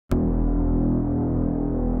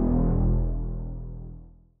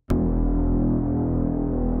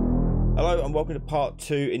Hello and welcome to part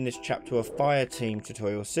 2 in this chapter of Fireteam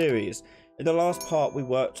tutorial series. In the last part we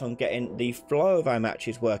worked on getting the flow of our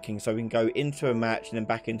matches working so we can go into a match and then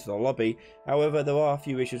back into the lobby. However, there are a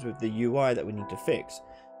few issues with the UI that we need to fix.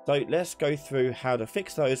 So let's go through how to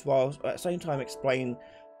fix those while at the same time explain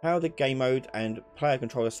how the game mode and player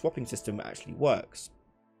controller swapping system actually works.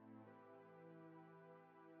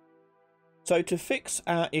 So to fix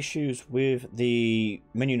our issues with the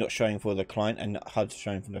menu not showing for the client and HUD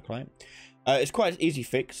showing from the client, it's quite an easy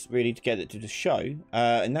fix really to get it to just show,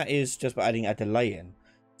 and that is just by adding a delay in.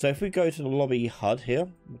 So if we go to the lobby HUD here,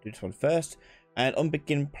 we'll do this one first, and on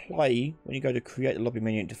begin play, when you go to create the lobby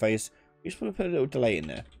menu interface, we just want to put a little delay in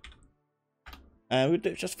there. And we'll do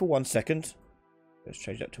it just for 1 second. Let's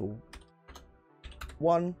change that to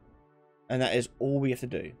 1, and that is all we have to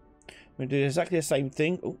do. We'll do exactly the same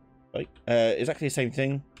thing. Exactly the same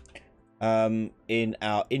thing in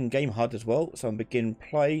our in-game HUD as well. So on begin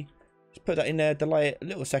play, just put that in there, delay it a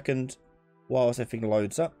little second whilst everything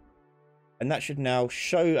loads up, and that should now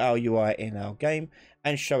show our UI in our game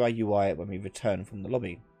and show our UI when we return from the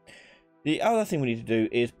lobby. The other thing we need to do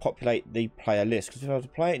is populate the player list, because if I was to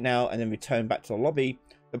play it now and then return back to the lobby,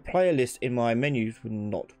 the player list in my menus would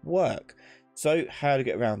not work. So how to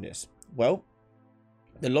get around this? Well,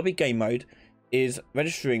 the lobby game mode is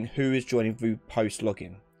registering who is joining through post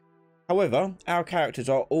login. However, our characters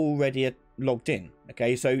are already logged in.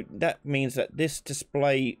 Okay, so that means that this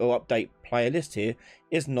display or update player list here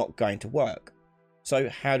is not going to work. So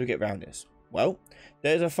how do we get around this? Well,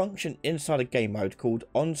 there's a function inside of game mode called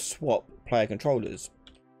onSwap player controllers,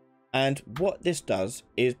 and what this does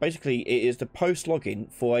is basically it is the post login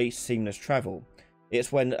for a seamless travel.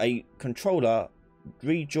 It's when a controller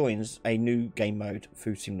rejoins a new game mode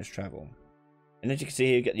through seamless travel. And as you can see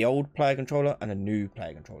here, you get the old player controller and a new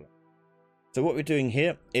player controller. So what we're doing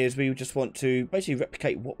here is we just want to basically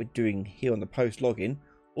replicate what we're doing here on the post login,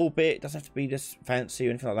 albeit it doesn't have to be this fancy or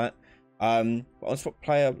anything like that. But on swap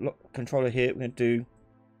player controller here, we're going to do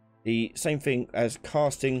the same thing as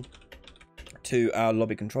casting to our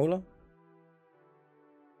lobby controller.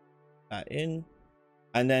 That in.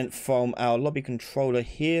 And then from our lobby controller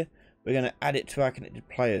here, we're going to add it to our connected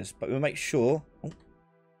players. But we'll make sure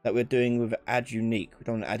that we're doing with add unique. We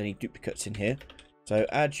don't want to add any duplicates in here, so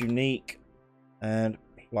add unique and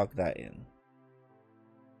plug that in.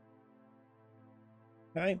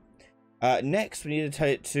 Okay, next we need to tell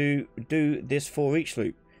it to do this for each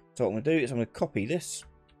loop. So what I'm going to do is I'm going to copy this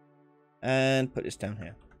and put this down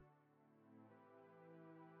here.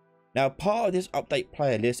 Now part of this update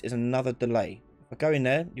player list is another delay. If I go in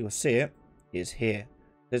there, you will see it is here.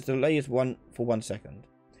 There's delay is for 1 second.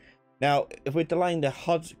 Now, if we're delaying the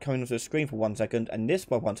HUD coming onto the screen for 1 second and this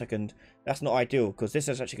by 1 second, that's not ideal because this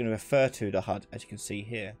is actually going to refer to the HUD, as you can see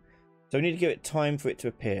here. So we need to give it time for it to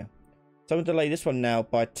appear. So I'm going to delay this one now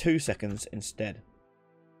by 2 seconds instead.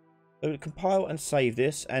 So we'll compile and save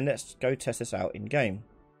this, and let's go test this out in game.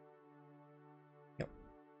 Yep.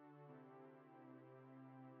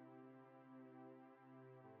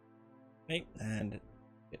 Okay, and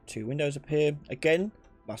get 2 windows appear. Again,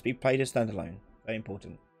 must be played as standalone. Very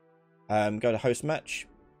important. Go to host match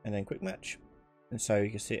and then quick match, and so you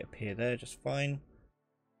can see it appear there just fine.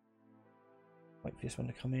 Wait for this one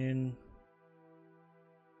to come in.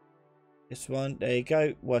 This one, there you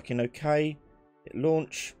go, working okay. Hit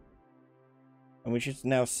launch, and we should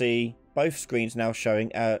now see both screens now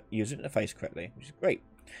showing our user interface correctly, which is great.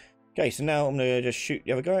 Okay, so now I'm going to just shoot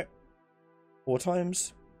the other guy 4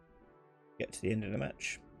 times, get to the end of the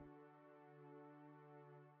match.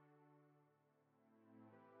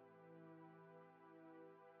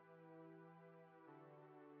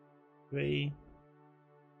 Three.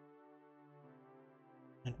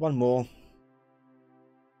 And 1 more.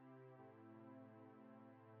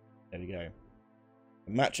 There we go.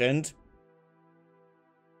 Match end.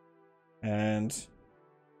 And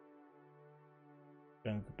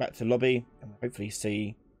go back to lobby and hopefully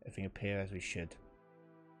see everything appear as we should.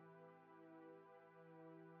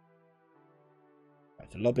 Back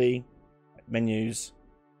to lobby, menus.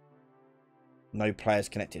 No players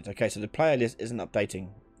connected. Okay, so the player list isn't updating.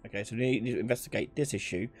 Okay, so we need to investigate this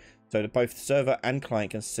issue so that both the server and client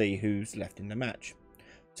can see who's left in the match.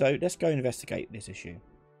 So let's go investigate this issue.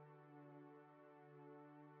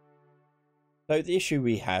 So the issue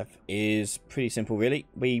we have is pretty simple really.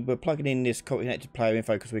 We were plugging in this connected player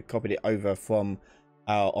info because we copied it over from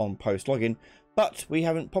our on post login, but we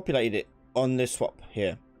haven't populated it on this swap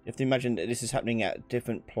here. You have to imagine that this is happening at a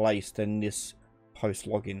different place than this post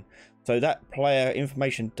login. So that player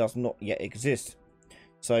information does not yet exist.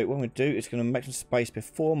 So what I'm going to do is going to make some space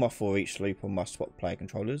before my for each loop on my swap player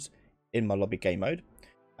controllers in my lobby game mode.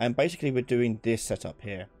 And basically we're doing this setup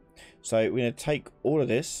here. So we're going to take all of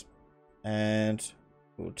this, and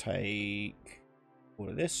we'll take all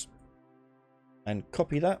of this and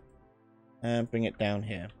copy that and bring it down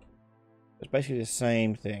here. It's basically the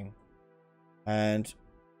same thing, and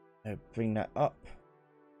bring that up,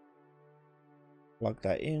 plug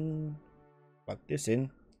that in, plug this in,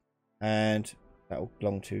 and that will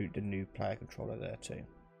belong to the new player controller there too.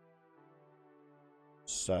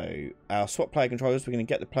 So our swap player controllers, we're going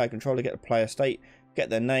to get the player controller, get the player state, get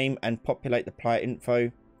their name, and populate the player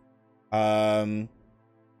info. In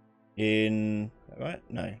right?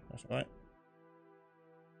 No, that's right.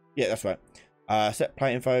 Yeah, that's right. Set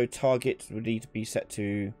player info. Target would need to be set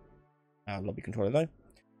to our lobby controller though.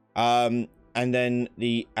 And then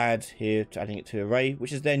the add here to adding it to array,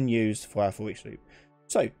 which is then used for our for each loop.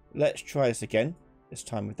 So let's try this again. This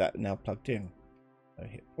time with that now plugged in. So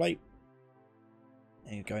hit play.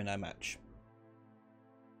 And you go in our match.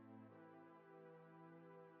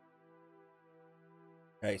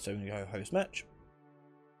 Okay, so we go host match.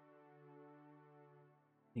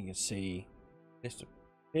 You can see this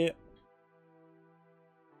here.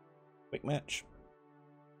 Quick match.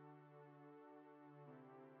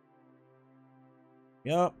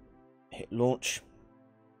 Yeah. Hit launch.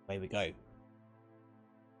 Away we go.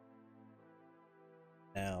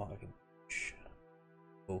 Now I can push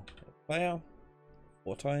player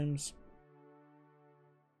 4 times.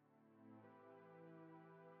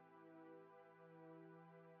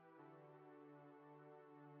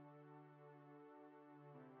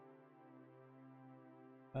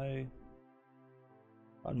 Oh,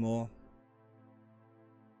 one more.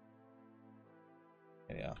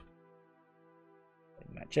 There we are.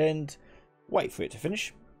 Match end. Wait for it to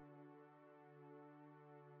finish.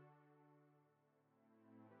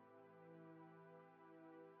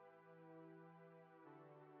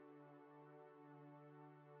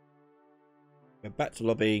 Go back to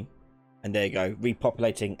lobby, and there you go,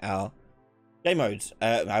 repopulating our game modes,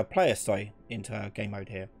 our player sorry, into our game mode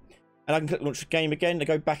here. And I can click launch the game again to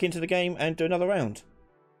go back into the game and do another round.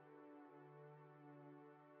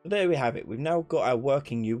 So there we have it. We've now got our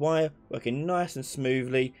working UI working nice and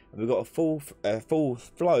smoothly, and we've got a full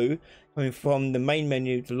flow coming from the main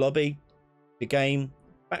menu to lobby, the game,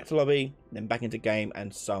 back to lobby, then back into game,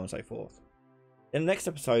 and so on and so forth. In the next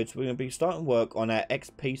episodes, we're going to be starting work on our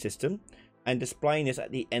XP system and displaying this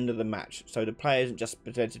at the end of the match, so the player isn't just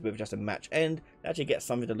presented with just a match end, they actually get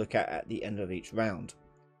something to look at the end of each round.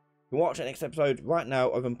 You can watch the next episode right now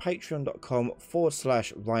over on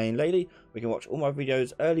patreon.com/Ryan Laley. We can watch all my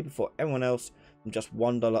videos early before everyone else from just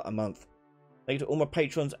 $1 a month. Thank you to all my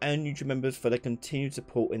patrons and YouTube members for their continued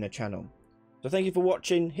support in the channel. So thank you for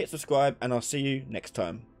watching, hit subscribe, and I'll see you next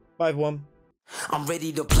time. Bye everyone. I'm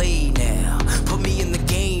ready to play now, put me in the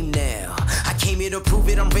game now. I came here to prove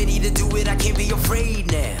it, I'm ready to do it, I can't be afraid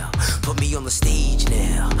now. Put me on the stage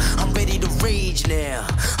now, I'm ready to rage now.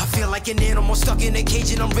 I feel like an animal stuck in a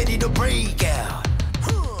cage and I'm ready to break out.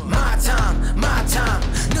 My time,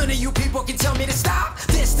 none of you people can tell me to stop.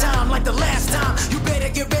 This time, like the last time, you better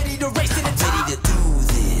get ready to race to the top. I'm ready to do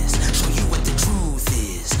this, show you what the truth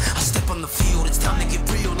is. I step on the field, it's time to get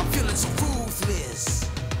real, I'm feeling so ruthless.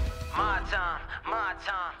 My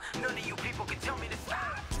time, none of you people can tell me to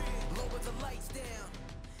stop. Lower the lights down.